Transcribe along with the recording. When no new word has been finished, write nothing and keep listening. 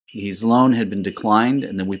His loan had been declined,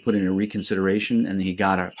 and then we put in a reconsideration, and he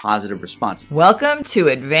got a positive response. Welcome to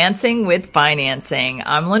Advancing with Financing.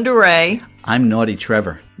 I'm Linda Ray. I'm Naughty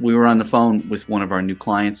Trevor. We were on the phone with one of our new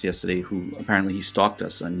clients yesterday who apparently he stalked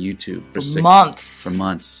us on YouTube for months. For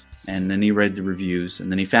months. And then he read the reviews,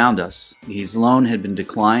 and then he found us. His loan had been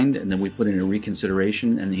declined, and then we put in a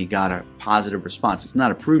reconsideration, and he got a positive response. It's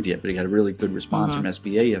not approved yet, but he got a really good response from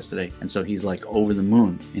SBA yesterday. And so he's like over the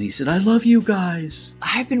moon. And he said, I love you guys.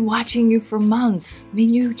 I've been watching you for months. I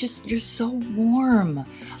mean, you're so warm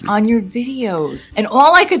on your videos. And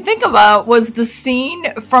all I could think about was the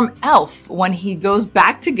scene from Elf when he goes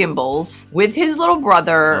back to Gimbals with his little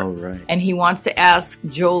brother. Oh, right. And he wants to ask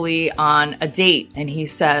Jolie on a date. And he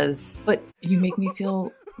says, but you make me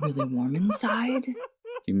feel really warm inside.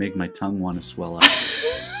 You make my tongue want to swell up.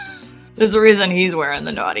 There's a reason he's wearing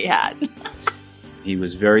the naughty hat. He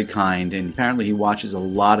was very kind, and apparently he watches a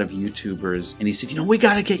lot of YouTubers. And he said, we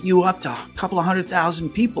got to get you up to a couple of 100,000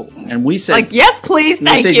 people. And we said, like, yes, please,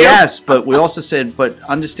 thank you. We said yes, but we also said, but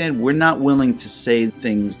understand, we're not willing to say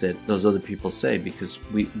things that those other people say because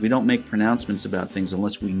we don't make pronouncements about things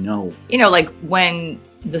unless we know. Like when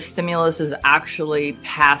the stimulus is actually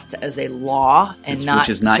passed as a law and which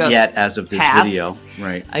is not yet as of this video.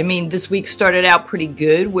 Right. I mean, this week started out pretty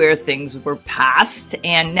good where things were passed.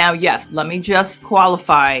 And now, yes, let me just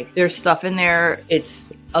qualify. There's stuff in there.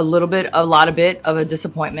 It's a lot of a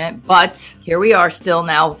disappointment. But here we are still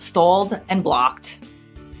now stalled and blocked.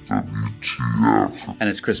 And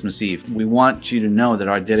it's Christmas Eve. We want you to know that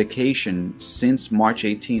our dedication since March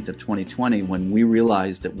 18th of 2020, when we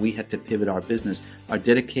realized that we had to pivot our business, our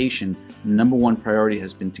dedication, number one priority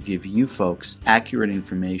has been to give you folks accurate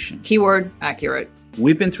information. Keyword, accurate.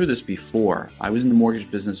 We've been through this before. I was in the mortgage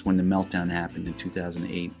business when the meltdown happened in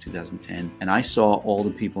 2008, 2010, and I saw all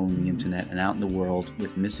the people on the internet and out in the world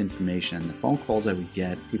with misinformation. And the phone calls I would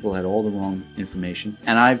get, people had all the wrong information.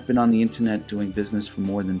 And I've been on the internet doing business for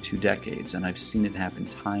more than 2 decades, and I've seen it happen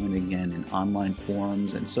time and again in online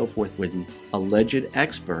forums and so forth where the alleged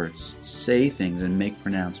experts say things and make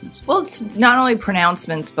pronouncements. Well, it's not only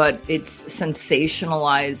pronouncements, but it's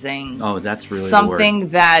sensationalizing. Oh, that's really something the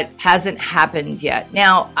word. That hasn't happened yet.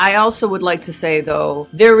 Now, I also would like to say, though,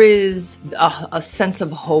 there is a sense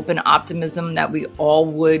of hope and optimism that we all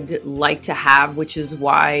would like to have, which is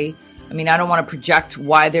why, I don't want to project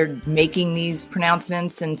why they're making these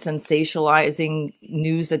pronouncements and sensationalizing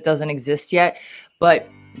news that doesn't exist yet. But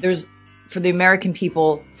there's, for the American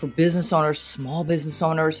people, for business owners, small business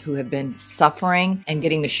owners who have been suffering and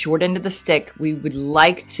getting the short end of the stick, we would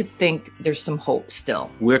like to think there's some hope still.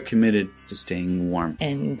 We're committed to staying warm.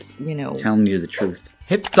 And, telling you the truth.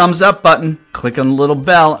 Hit the thumbs up button. Click on the little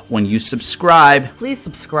bell when you subscribe. Please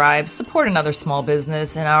subscribe. Support another small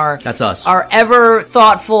business in our... That's us. Our ever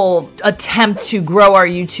thoughtful attempt to grow our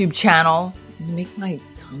YouTube channel. Make my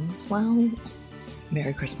tongue swell.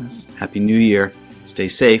 Merry Christmas. Happy New Year. Stay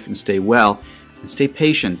safe and stay well, and stay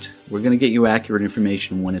patient. We're going to get you accurate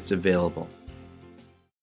information when it's available.